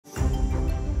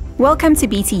Welcome to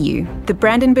BTU, the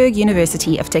Brandenburg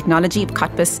University of Technology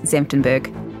Cottbus, Zemtenberg.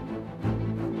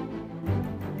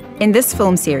 In this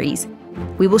film series,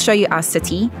 we will show you our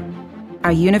city,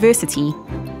 our university,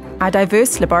 our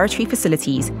diverse laboratory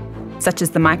facilities, such as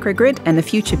the Microgrid and the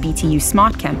future BTU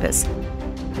Smartcampus,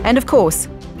 and of course,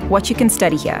 what you can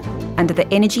study here under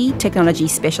the Energy Technology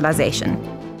specialization.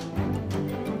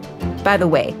 By the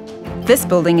way, this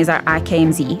building is our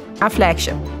IKMZ, our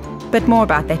flagship, but more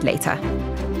about that later.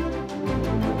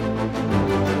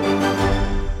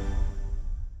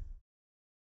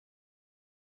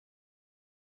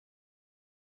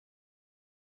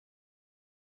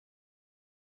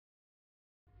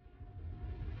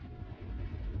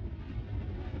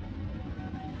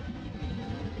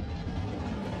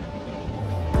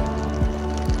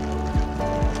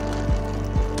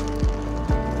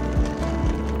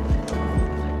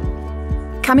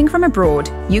 Coming from abroad,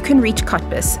 you can reach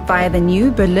Cottbus via the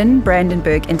new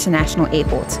Berlin-Brandenburg International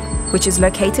Airport, which is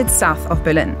located south of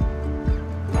Berlin.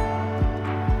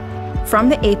 From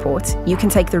the airport, you can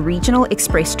take the regional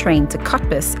express train to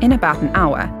Cottbus in about an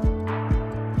hour.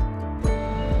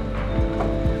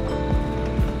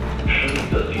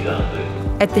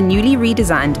 At the newly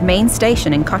redesigned main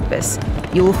station in Cottbus,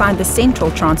 you will find the central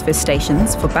transfer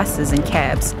stations for buses and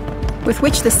cabs, with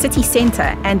which the city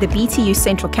centre and the BTU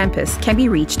central campus can be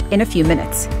reached in a few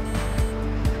minutes.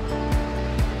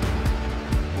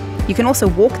 You can also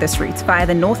walk this route via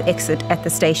the north exit at the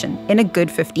station in a good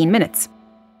 15 minutes.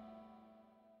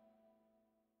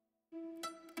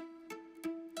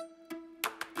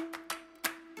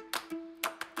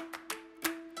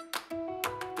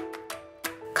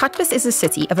 Cottbus is a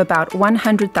city of about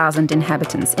 100,000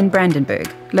 inhabitants in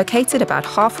Brandenburg, located about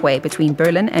halfway between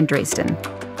Berlin and Dresden.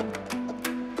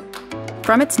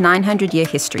 From its 900-year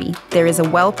history, there is a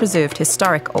well-preserved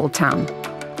historic old town.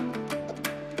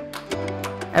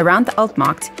 Around the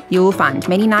Altmarkt, you will find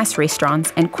many nice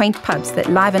restaurants and quaint pubs that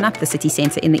liven up the city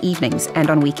centre in the evenings and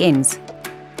on weekends.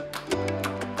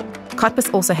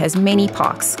 Cottbus also has many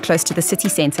parks close to the city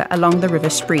centre along the River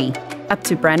Spree, up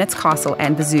to Brannitz Castle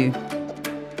and the zoo.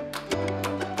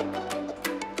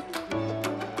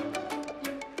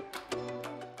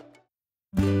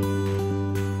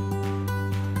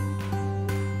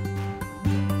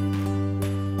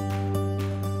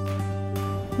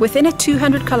 Within a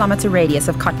 200-kilometer radius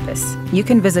of Cottbus, you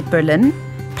can visit Berlin,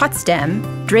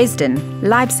 Potsdam, Dresden,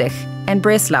 Leipzig, and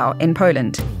Breslau in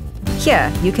Poland.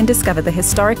 Here, you can discover the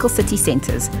historical city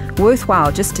centres,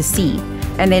 worthwhile just to see,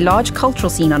 and their large cultural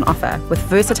scene on offer with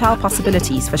versatile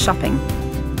possibilities for shopping.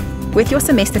 With your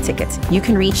semester ticket, you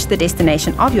can reach the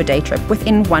destination of your day trip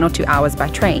within 1 or 2 hours by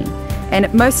train, and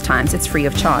at most times it's free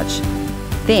of charge.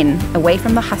 Then, away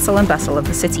from the hustle and bustle of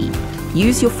the city,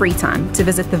 use your free time to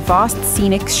visit the vast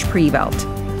scenic Spreewald,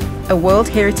 a World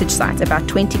Heritage Site about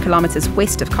 20 kilometers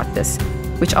west of Cottbus,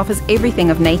 which offers everything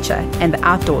of nature and the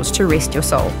outdoors to rest your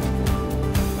soul.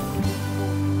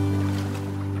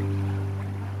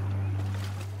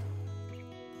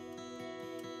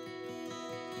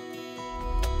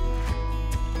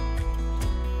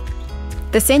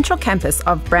 The central campus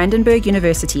of Brandenburg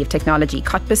University of Technology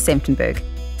Cottbus-Zemtenberg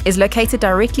is located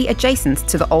directly adjacent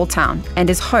to the Old Town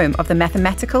and is home of the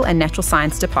Mathematical and Natural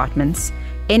Science departments,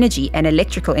 Energy and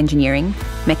Electrical Engineering,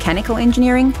 Mechanical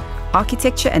Engineering,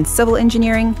 Architecture and Civil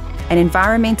Engineering, and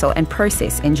Environmental and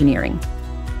Process Engineering.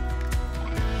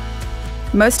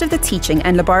 Most of the teaching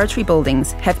and laboratory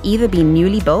buildings have either been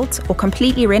newly built or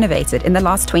completely renovated in the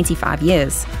last 25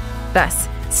 years. Thus,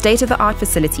 state-of-the-art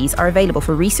facilities are available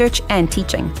for research and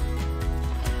teaching.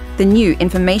 The new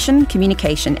Information,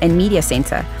 Communication and Media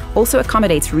Centre also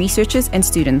accommodates researchers and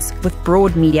students with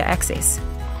broad media access.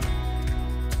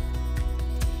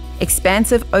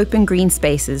 Expansive open green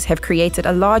spaces have created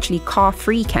a largely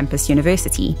car-free campus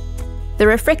university. The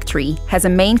refectory has a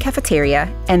main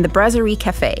cafeteria and the brasserie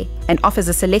cafe and offers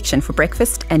a selection for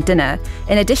breakfast and dinner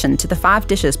in addition to the 5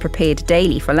 dishes prepared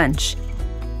daily for lunch.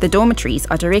 The dormitories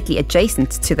are directly adjacent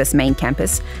to this main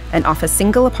campus and offer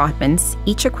single apartments,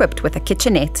 each equipped with a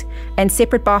kitchenette and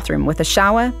separate bathroom with a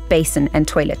shower, basin and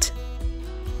toilet.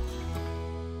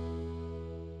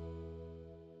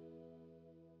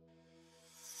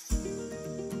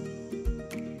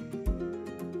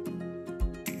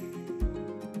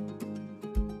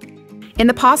 In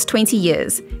the past 20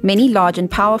 years, many large and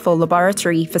powerful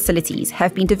laboratory facilities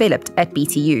have been developed at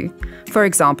BTU. For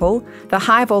example, the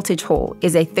High Voltage Hall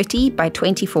is a 30 by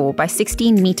 24 by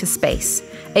 16 meter space,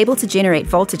 able to generate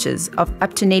voltages of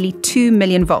up to nearly 2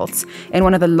 million volts and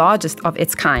one of the largest of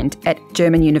its kind at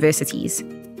German universities.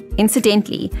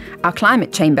 Incidentally, our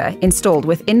climate chamber installed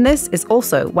within this is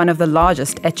also one of the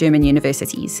largest at German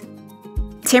universities.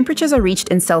 Temperatures are reached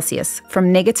in Celsius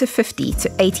from -50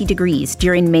 to 80 degrees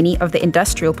during many of the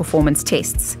industrial performance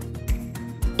tests.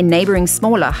 In neighbouring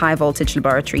smaller high-voltage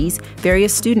laboratories,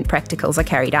 various student practicals are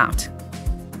carried out.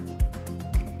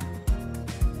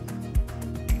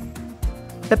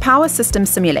 The Power System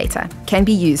Simulator can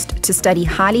be used to study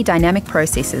highly dynamic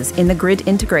processes in the grid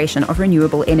integration of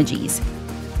renewable energies.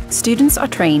 Students are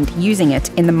trained using it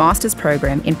in the Master's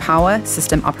Program in Power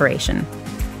System Operation.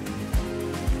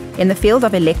 In the field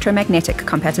of electromagnetic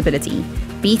compatibility,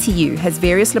 BTU has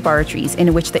various laboratories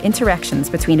in which the interactions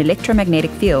between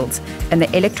electromagnetic fields and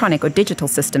the electronic or digital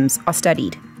systems are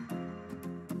studied.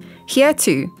 Here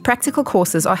too, practical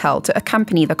courses are held to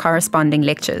accompany the corresponding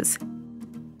lectures.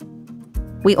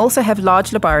 We also have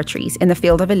large laboratories in the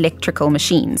field of electrical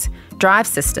machines, drive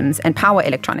systems and power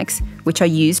electronics, which are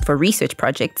used for research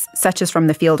projects, such as from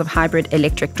the field of hybrid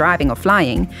electric driving or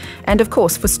flying, and of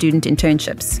course for student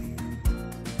internships.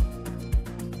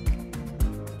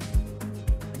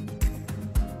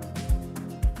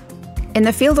 In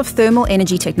the field of thermal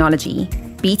energy technology,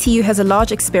 BTU has a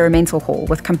large experimental hall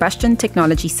with combustion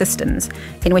technology systems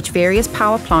in which various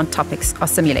power plant topics are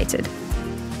simulated.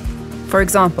 For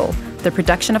example, the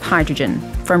production of hydrogen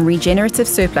from regenerative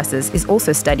surpluses is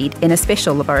also studied in a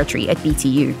special laboratory at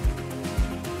BTU.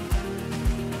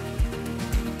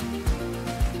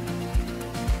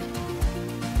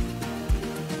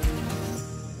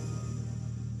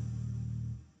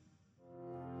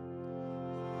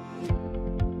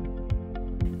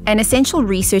 An essential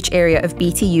research area of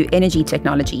BTU energy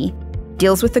technology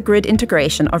deals with the grid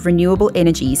integration of renewable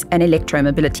energies and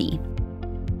electromobility.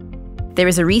 There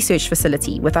is a research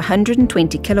facility with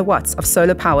 120 kilowatts of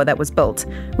solar power that was built,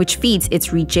 which feeds its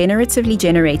regeneratively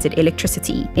generated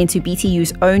electricity into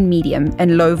BTU's own medium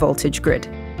and low voltage grid.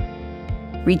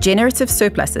 Regenerative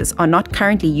surpluses are not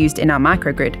currently used in our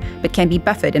microgrid, but can be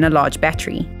buffered in a large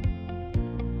battery.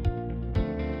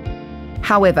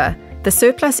 However, the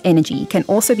surplus energy can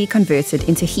also be converted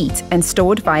into heat and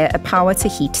stored via a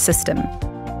power-to-heat system.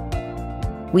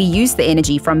 We use the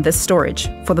energy from this storage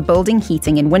for the building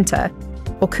heating in winter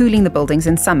or cooling the buildings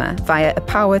in summer via a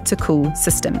power-to-cool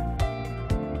system.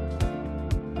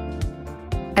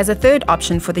 As a third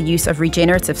option for the use of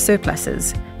regenerative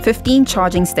surpluses, 15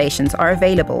 charging stations are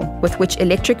available with which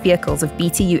electric vehicles of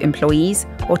BTU employees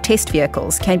or test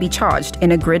vehicles can be charged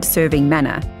in a grid-serving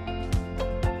manner.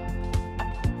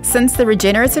 Since the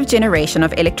regenerative generation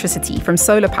of electricity from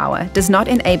solar power does not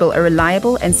enable a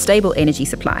reliable and stable energy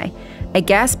supply, a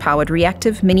gas-powered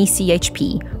reactive mini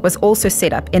CHP was also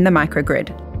set up in the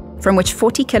microgrid, from which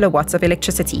 40 kilowatts of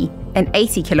electricity and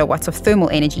 80 kilowatts of thermal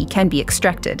energy can be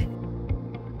extracted.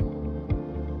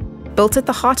 Built at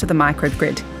the heart of the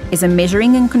microgrid is a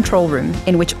measuring and control room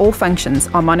in which all functions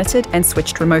are monitored and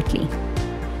switched remotely.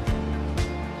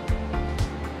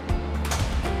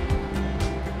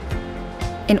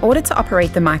 In order to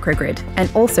operate the microgrid and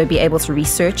also be able to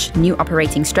research new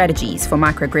operating strategies for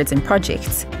microgrids and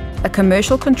projects, a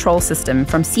commercial control system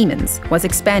from Siemens was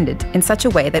expanded in such a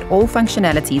way that all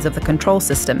functionalities of the control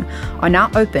system are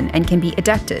now open and can be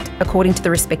adapted according to the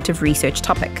respective research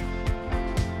topic.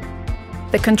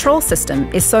 The control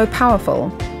system is so powerful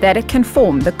that it can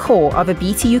form the core of a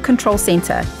BTU control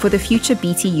center for the future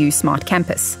BTU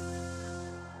Smartcampus.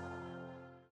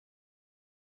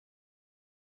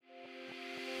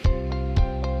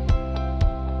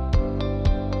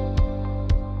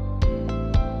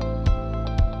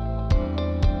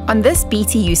 On this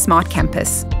BTU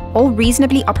Smartcampus, all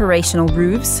reasonably operational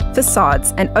roofs,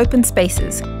 facades, and open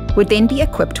spaces would then be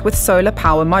equipped with solar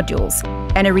power modules,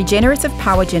 and a regenerative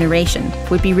power generation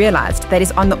would be realized that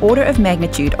is on the order of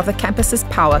magnitude of the campus's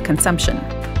power consumption.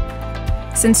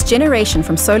 Since generation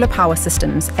from solar power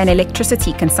systems and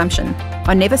electricity consumption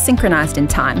are never synchronized in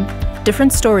time,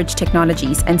 different storage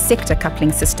technologies and sector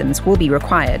coupling systems will be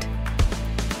required.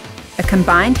 A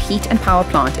combined heat and power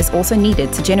plant is also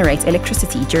needed to generate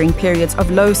electricity during periods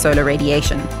of low solar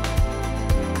radiation.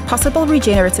 Possible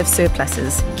regenerative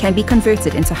surpluses can be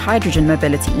converted into hydrogen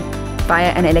mobility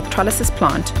via an electrolysis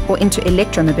plant or into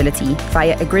electromobility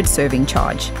via a grid-serving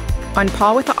charge, on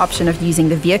par with the option of using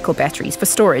the vehicle batteries for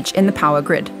storage in the power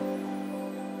grid.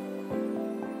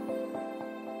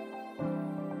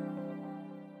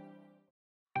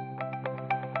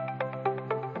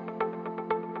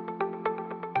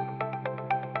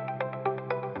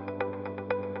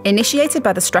 Initiated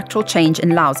by the structural change in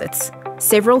Lausitz,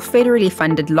 several federally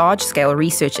funded large-scale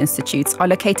research institutes are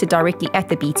located directly at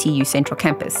the BTU Central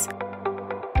Campus.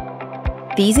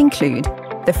 These include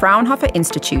the Fraunhofer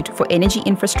Institute for Energy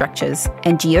Infrastructures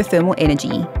and Geothermal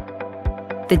Energy,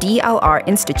 the DLR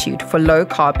Institute for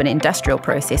Low-Carbon Industrial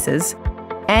Processes,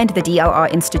 and the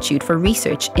DLR Institute for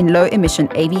Research in Low-Emission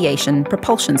Aviation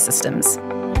Propulsion Systems.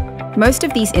 Most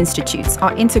of these institutes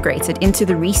are integrated into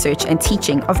the research and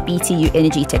teaching of BTU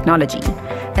Energy Technology,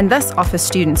 and thus offer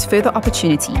students further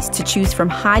opportunities to choose from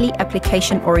highly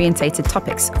application-orientated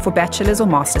topics for bachelor's or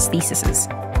master's theses.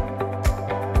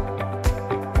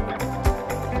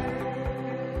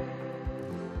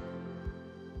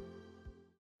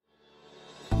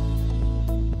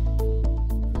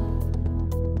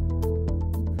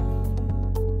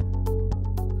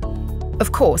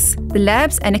 Of course, the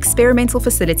labs and experimental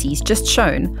facilities just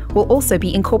shown will also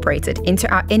be incorporated into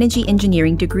our energy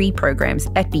engineering degree programs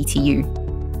at BTU.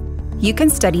 You can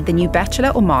study the new bachelor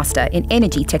or master in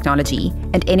energy technology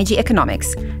and energy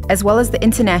economics, as well as the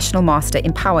international master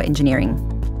in power engineering.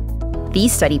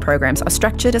 These study programs are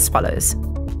structured as follows.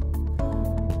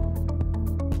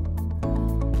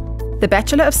 The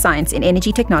Bachelor of Science in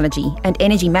Energy Technology and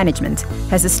Energy Management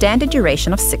has a standard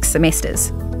duration of 6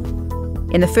 semesters.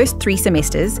 In the first 3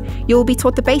 semesters, you will be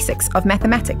taught the basics of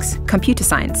mathematics, computer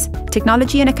science,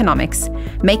 technology and economics,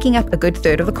 making up a good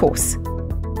third of the course.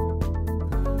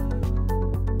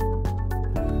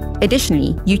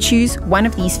 Additionally, you choose one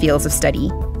of these fields of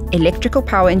study: electrical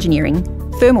power engineering,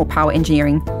 thermal power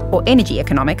engineering, or energy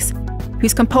economics,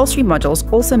 whose compulsory modules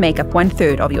also make up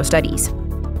 1/3 of your studies.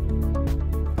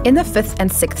 In the 5th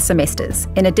and 6th semesters,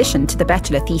 in addition to the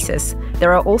bachelor thesis,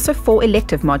 there are also 4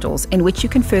 elective modules in which you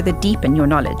can further deepen your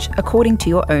knowledge according to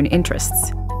your own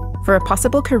interests. For a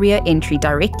possible career entry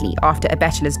directly after a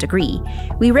bachelor's degree,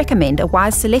 we recommend a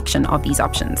wise selection of these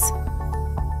options.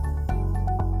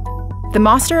 The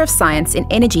Master of Science in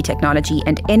Energy Technology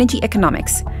and Energy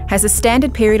Economics has a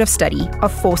standard period of study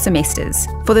of 4 semesters.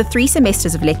 For the 3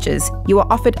 semesters of lectures, you are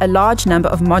offered a large number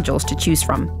of modules to choose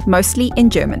from, mostly in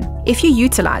German. If you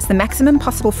utilize the maximum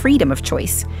possible freedom of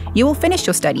choice, you will finish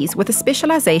your studies with a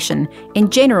specialization in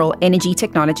general energy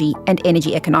technology and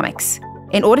energy economics.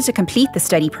 In order to complete the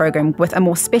study program with a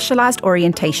more specialized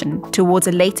orientation towards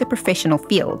a later professional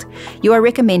field, you are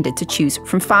recommended to choose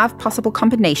from 5 possible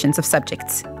combinations of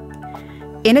subjects.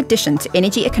 In addition to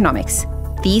energy economics,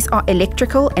 these are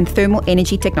electrical and thermal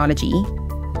energy technology,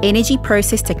 energy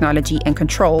process technology and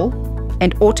control,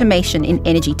 and automation in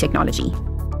energy technology.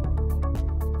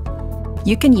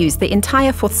 You can use the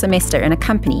entire 4th semester in a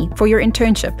company for your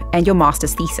internship and your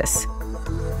master's thesis.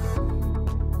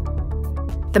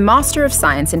 The Master of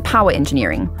Science in Power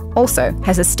Engineering also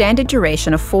has a standard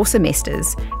duration of 4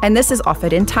 semesters, and this is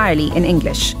offered entirely in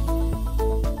English.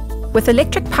 With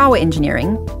electric power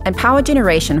engineering and power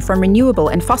generation from renewable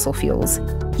and fossil fuels,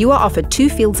 you are offered 2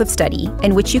 fields of study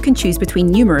in which you can choose between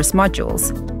numerous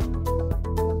modules.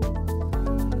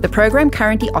 The program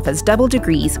currently offers double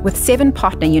degrees with 7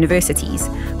 partner universities,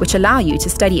 which allow you to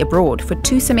study abroad for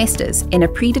 2 semesters in a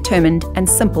predetermined and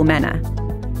simple manner.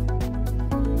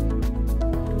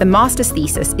 The master's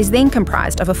thesis is then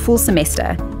comprised of a full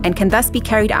semester and can thus be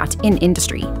carried out in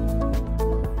industry.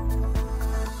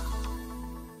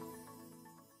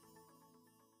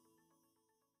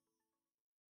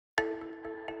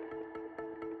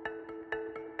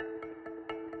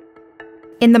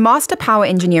 In the Master Power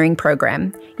Engineering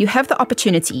program, you have the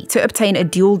opportunity to obtain a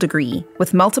dual degree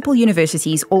with multiple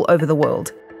universities all over the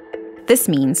world. This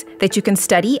means that you can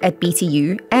study at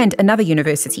BTU and another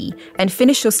university and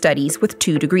finish your studies with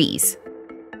 2 degrees.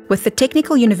 With the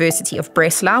Technical University of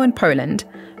Breslau in Poland,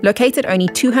 located only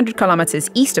 200 kilometers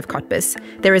east of Cottbus,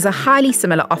 there is a highly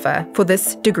similar offer for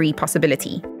this degree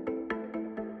possibility.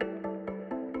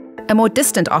 A more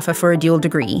distant offer for a dual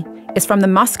degree is from the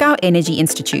Moscow Energy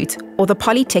Institute or the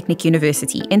Polytechnic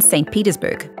University in St.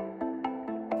 Petersburg.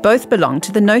 Both belong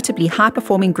to the notably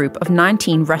high-performing group of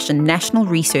 19 Russian national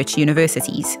research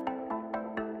universities.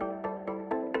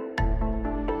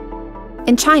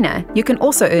 In China, you can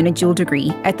also earn a dual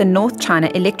degree at the North China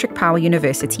Electric Power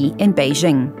University in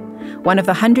Beijing, one of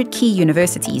the 100 key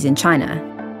universities in China.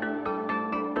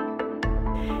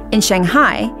 In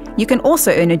Shanghai, you can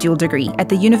also earn a dual degree at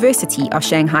the University of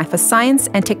Shanghai for Science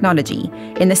and Technology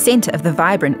in the center of the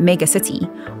vibrant megacity,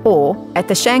 or at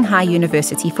the Shanghai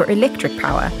University for Electric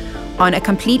Power on a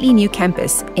completely new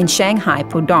campus in Shanghai,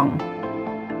 Pudong.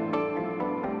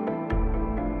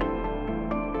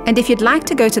 And if you'd like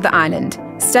to go to the island,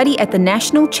 study at the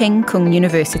National Cheng Kung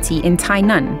University in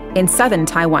Tainan in southern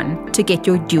Taiwan to get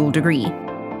your dual degree.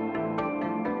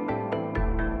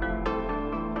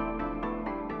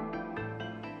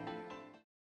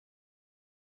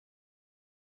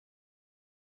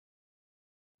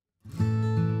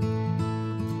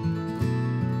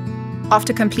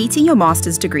 After completing your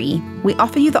master's degree, we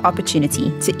offer you the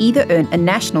opportunity to either earn a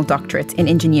national doctorate in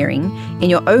engineering in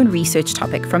your own research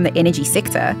topic from the energy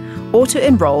sector, or to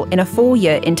enroll in a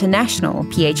 4-year international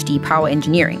PhD power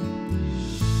engineering.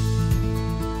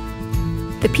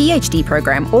 The PhD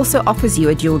program also offers you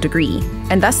a dual degree,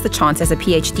 and thus the chance as a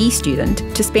PhD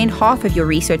student to spend half of your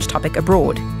research topic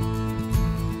abroad.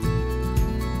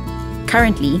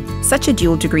 Currently, such a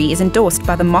dual degree is endorsed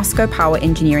by the Moscow Power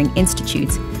Engineering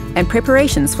Institute, and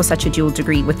preparations for such a dual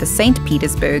degree with the St.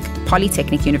 Petersburg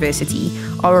Polytechnic University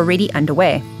are already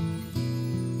underway.